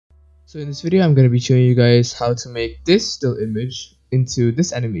So in this video, I'm going to be showing you guys how to make this still image into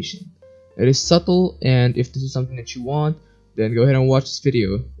this animation. It is subtle, and if this is something that you want, then go ahead and watch this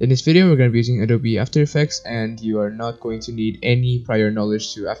video. In this video, we're going to be using Adobe After Effects, and you are not going to need any prior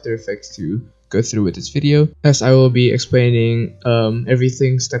knowledge to After Effects to go through with this video, as I will be explaining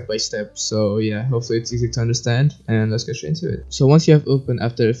everything step by step. So yeah, hopefully it's easy to understand, and let's get straight into it. So once you have opened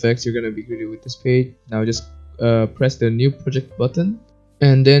After Effects, you're going to be greeted with this page. Now just press the new project button,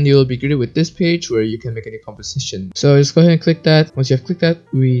 and then you'll be greeted with this page where you can make any composition. So just go ahead and click that. Once you have clicked that,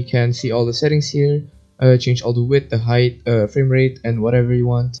 we can see all the settings here. Change all the width, the height, frame rate, and whatever you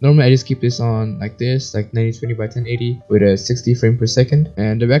want. Normally I just keep this on like this, like 1920 by 1080 with a 60 frame per second.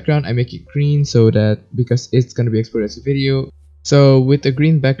 And the background, I make it green so that because it's going to be exported as a video. So with a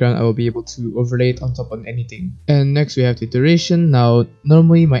green background, I will be able to overlay it on top of anything. And next we have the duration. Now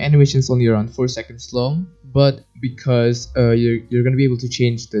normally my animation is only around 4 seconds long, but because you're going to be able to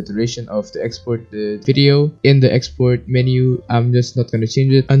change the duration of the export the video in the export menu, I'm just not going to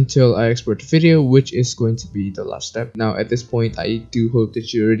change it until I export the video, which is going to be the last step. Now at this point, I do hope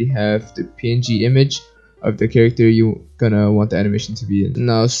that you already have the PNG image of the character you gonna want the animation to be in.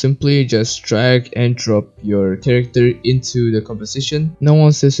 Now simply just drag and drop your character into the composition. Now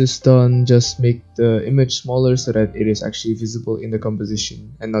once this is done, just make the image smaller so that it is actually visible in the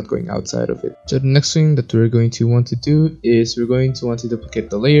composition and not going outside of it. So the next thing that we're going to want to do is we're going to want to duplicate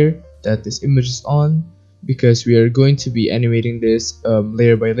the layer that this image is on, because we are going to be animating this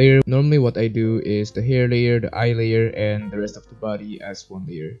layer by layer. Normally what I do is the hair layer, the eye layer, and the rest of the body as one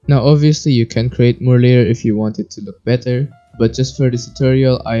layer. Now obviously you can create more layer if you want it to look better, but just for this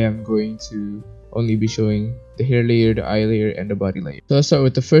tutorial I am going to only be showing the hair layer, the eye layer, and the body layer. So I'll start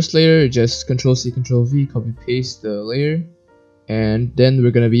with the first layer. Just Ctrl+C, Ctrl+V, copy paste the layer, and then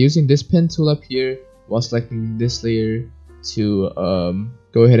we're going to be using this pen tool up here while selecting this layer to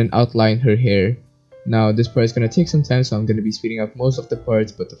go ahead and outline her hair. Now this part is going to take some time, so I'm going to be speeding up most of the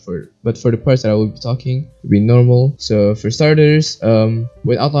parts, but for the parts that I will be talking, it will be normal. So for starters,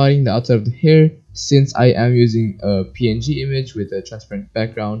 when outlining the outside of the hair, since I am using a PNG image with a transparent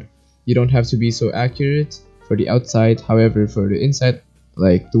background, you don't have to be so accurate for the outside. However, for the inside,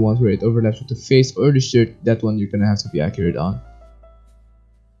 like the ones where it overlaps with the face or the shirt, that one you're going to have to be accurate on.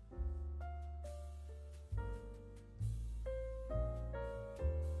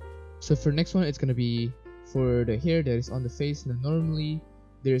 So for next one, it's going to be for the hair that is on the face. Now normally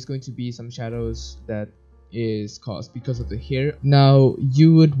there's going to be some shadows that is caused because of the hair. Now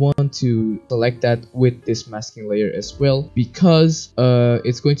you would want to select that with this masking layer as well, because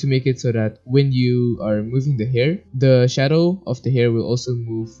it's going to make it so that when you are moving the hair, the shadow of the hair will also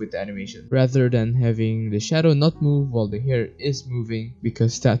move with the animation, rather than having the shadow not move while the hair is moving,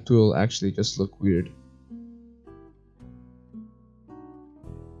 because that will actually just look weird.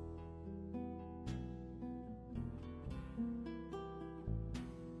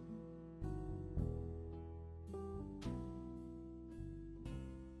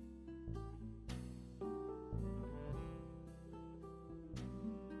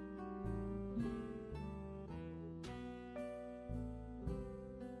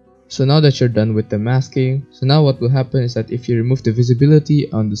 So now that you're done with the masking, so now what will happen is that if you remove the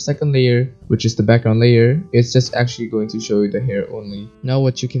visibility on the second layer, which is the background layer, it's just actually going to show you the hair only. Now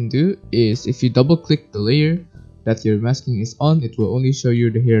what you can do is if you double click the layer that your masking is on, it will only show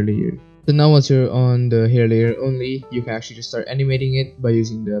you the hair layer. So now once you're on the hair layer only, you can actually just start animating it by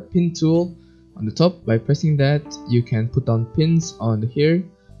using the pin tool on the top. By pressing that, you can put down pins on the hair.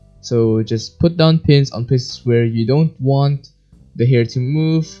 So just put down pins on places where you don't want the hair to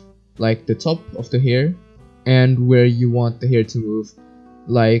move, like the top of the hair, and where you want the hair to move,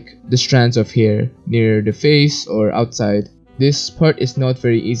 like the strands of hair near the face or outside. This part is not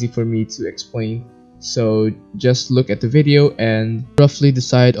very easy for me to explain, so just look at the video and roughly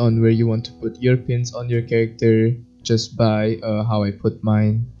decide on where you want to put your pins on your character just by how I put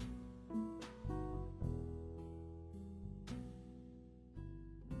mine.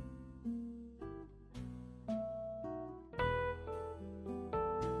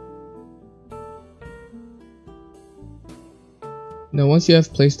 Now once you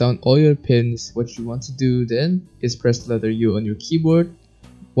have placed down all your pins, what you want to do then is press the letter U on your keyboard.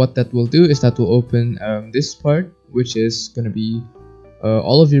 What that will do is that will open this part, which is going to be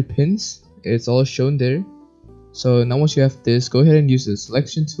all of your pins. It's all shown there. So now once you have this, go ahead and use the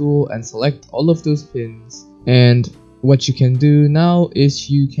selection tool and select all of those pins. And what you can do now is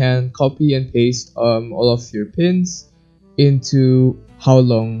you can copy and paste all of your pins into how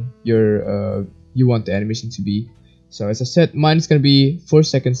long you want the animation to be. So as I said, mine is going to be 4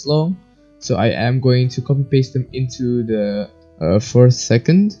 seconds long, so I am going to copy paste them into the 4th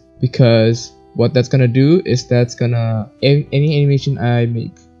second, because what that's gonna do is that's gonna any animation I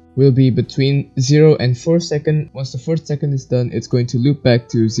make will be between 0 and 4 seconds. Once the 4th second is done, it's going to loop back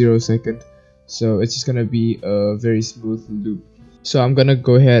to 0 second. So it's just gonna be a very smooth loop. So I'm gonna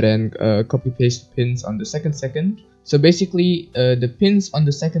go ahead and copy paste the pins on the 2nd second. So basically the pins on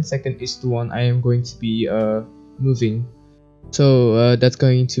the 2nd second is the one I am going to be moving. So that's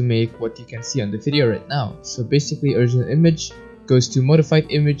going to make what you can see on the video right now. So basically original image goes to modified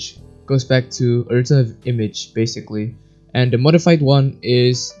image, goes back to original image basically. And the modified one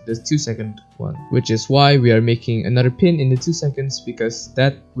is the 2 second one, which is why we are making another pin in the 2 seconds, because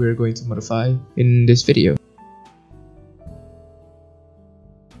that we're going to modify in this video.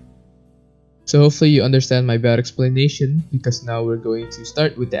 So hopefully you understand my bad explanation, because now we're going to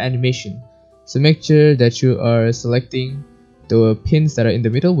start with the animation. So make sure that you are selecting the pins that are in the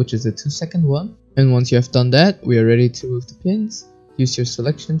middle, which is the 2 second one. And once you have done that, we are ready to move the pins. Use your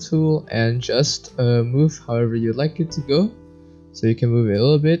selection tool and just move however you like it to go. So you can move it a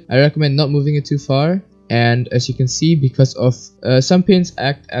little bit. I recommend not moving it too far. And as you can see, because of some pins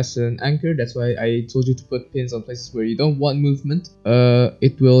act as an anchor, that's why I told you to put pins on places where you don't want movement.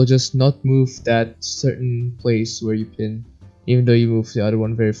 It will just not move that certain place where you pin, even though you move the other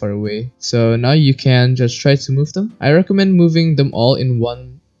one very far away. So now you can just try to move them. I recommend moving them all in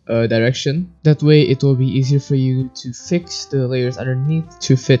one direction. That way it will be easier for you to fix the layers underneath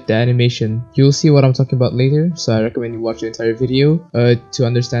to fit the animation. You'll see what I'm talking about later, so I recommend you watch the entire video to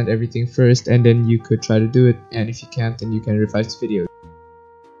understand everything first, and then you could try to do it, and if you can't, then you can revise the video.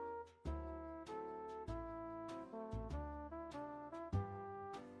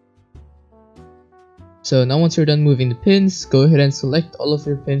 So now once you're done moving the pins, go ahead and select all of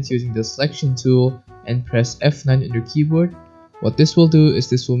your pins using the selection tool and press F9 on your keyboard. What this will do is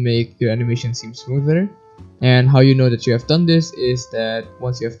this will make your animation seem smoother. And how you know that you have done this is that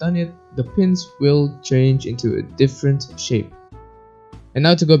once you have done it, the pins will change into a different shape. And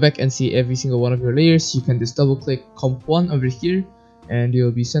now to go back and see every single one of your layers, you can just double click comp 1 over here, and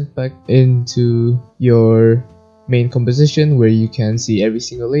you'll be sent back into your main composition where you can see every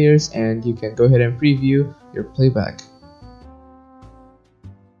single layers, and you can go ahead and preview your playback.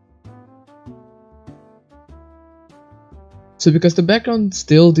 So because the background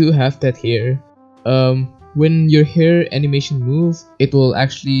still do have that hair, when your hair animation move, it will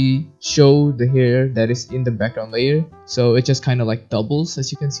actually show the hair that is in the background layer. So it just kind of like doubles,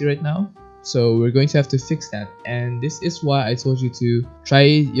 as you can see right now. So we're going to have to fix that, and this is why I told you to try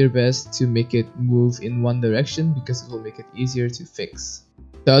your best to make it move in one direction, because it will make it easier to fix.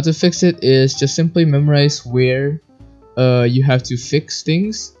 So how to fix it is just simply memorize where you have to fix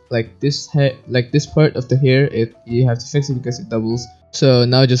things. Like this part of the hair, you have to fix it because it doubles. So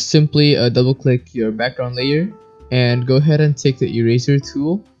now just simply double click your background layer and go ahead and take the eraser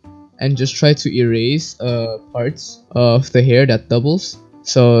tool and just try to erase parts of the hair that doubles.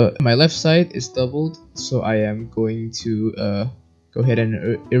 So my left side is doubled, so I am going to go ahead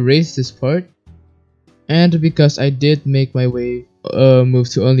and erase this part. And because I did make my wave move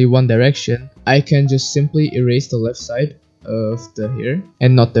to only one direction, I can just simply erase the left side of the hair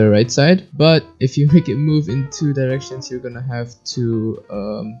and not the right side. But if you make it move in 2 directions, you're gonna have to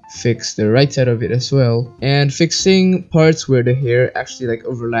fix the right side of it as well. And fixing parts where the hair actually like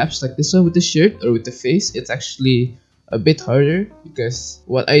overlaps, like this one with the shirt or with the face, it's actually a bit harder, because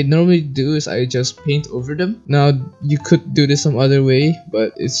what I normally do is I just paint over them. Now you could do this some other way,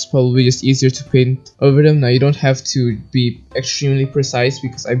 but it's probably just easier to paint over them. Now you don't have to be extremely precise,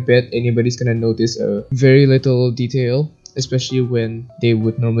 because I bet anybody's gonna notice a very little detail, especially when they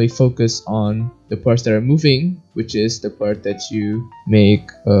would normally focus on the parts that are moving, which is the part that you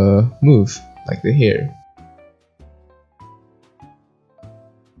make move, like the hair.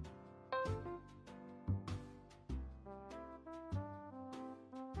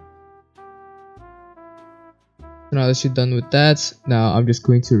 So now that you're done with that, now I'm just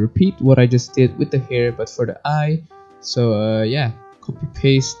going to repeat what I just did with the hair, but for the eye. So yeah, copy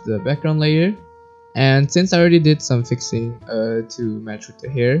paste the background layer. And since I already did some fixing to match with the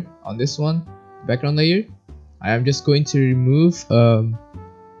hair on this one, background layer, I am just going to remove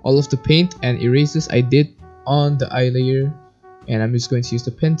all of the paint and erasers I did on the eye layer. And I'm just going to use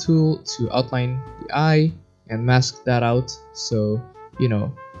the pen tool to outline the eye and mask that out, so you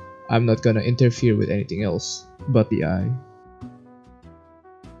know I'm not gonna interfere with anything else but the eye.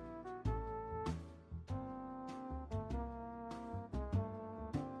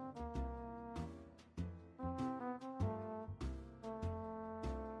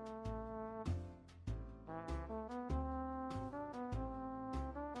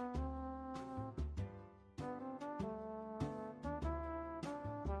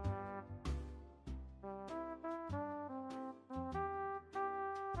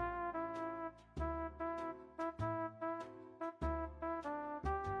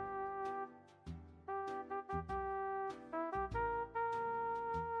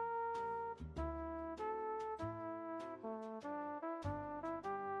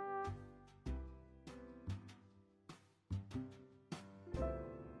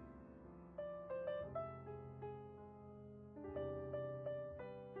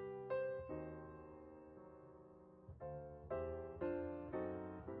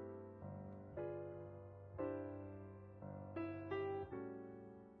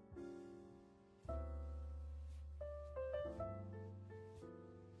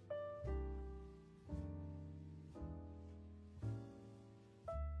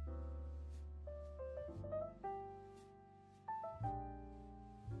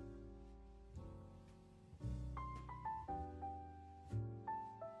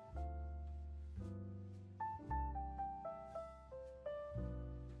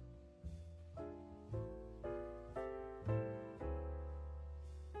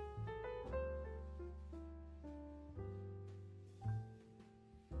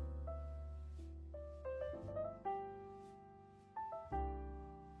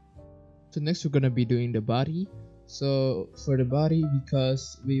 So next we're gonna be doing the body. So for the body,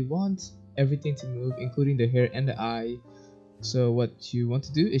 because we want everything to move, including the hair and the eye. So what you want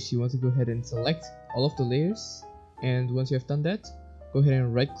to do is you want to go ahead and select all of the layers, and once you have done that, go ahead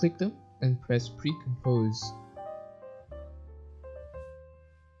and right click them and press pre-compose.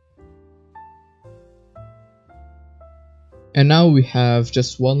 And now we have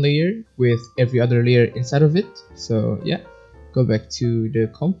just one layer with every other layer inside of it. So yeah, go back to the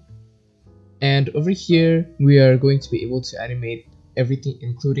comp, and over here we are going to be able to animate everything,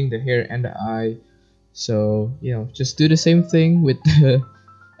 including the hair and the eye. So just do the same thing with the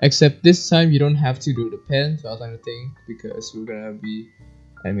except this time you don't have to do the pen to outline the thing, because we're gonna be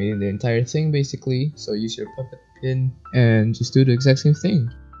animating the entire thing basically. So use your puppet pen and just do the exact same thing.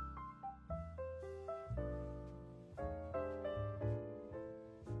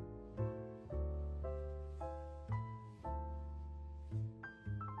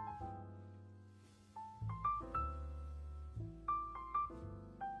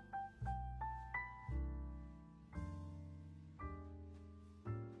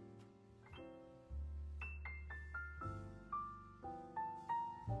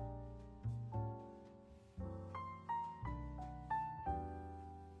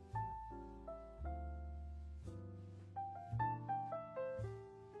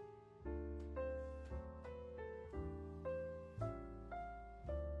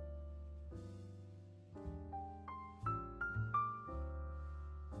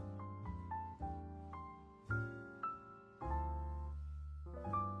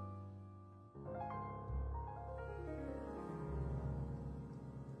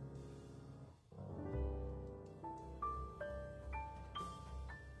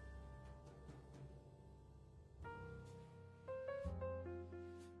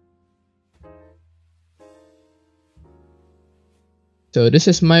 So this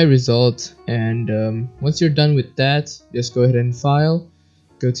is my result, and once you're done with that, just go ahead and file,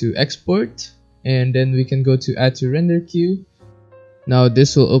 go to export, and then we can go to add to render queue. Now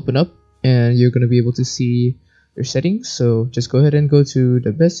this will open up and you're going to be able to see your settings. So just go ahead and go to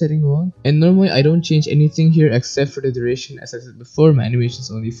the best setting one, and normally I don't change anything here except for the duration. As I said before, my animation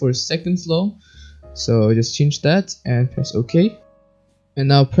is only 4 seconds long, so just change that and press OK. And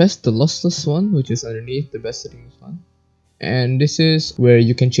now press the lossless one, which is underneath the best settings one. And this is where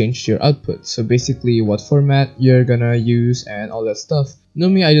you can change your output, so basically what format you're gonna use and all that stuff.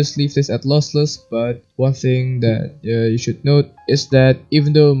 Normally I just leave this at lossless, but one thing that you should note is that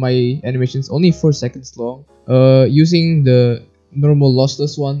even though my animation is only 4 seconds long, using the normal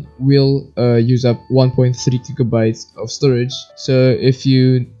lossless one will use up 1.3 gigabytes of storage. So if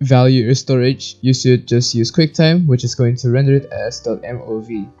you value your storage, you should just use QuickTime, which is going to render it as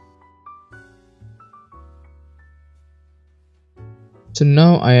 .mov. So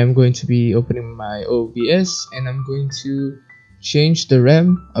now I am going to be opening my OBS, and I'm going to change the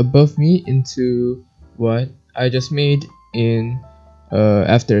RAM above me into what I just made in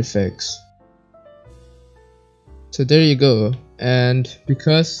After Effects. So there you go. And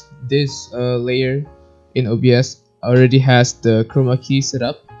because this layer in OBS already has the chroma key set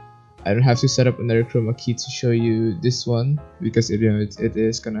up, I don't have to set up another chroma key to show you this one, because it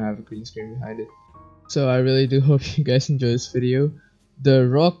is gonna have a green screen behind it. So I really do hope you guys enjoy this video. The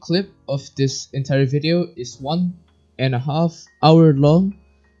raw clip of this entire video is 1.5 hours long,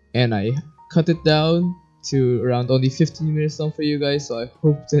 and I cut it down to around only 15 minutes long for you guys, so I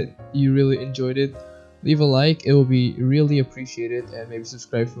hope that you really enjoyed it. Leave a like, it will be really appreciated, and maybe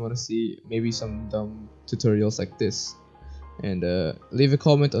subscribe if you want to see maybe some dumb tutorials like this. And leave a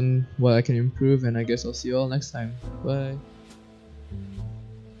comment on what I can improve, and I guess I'll see you all next time. Bye.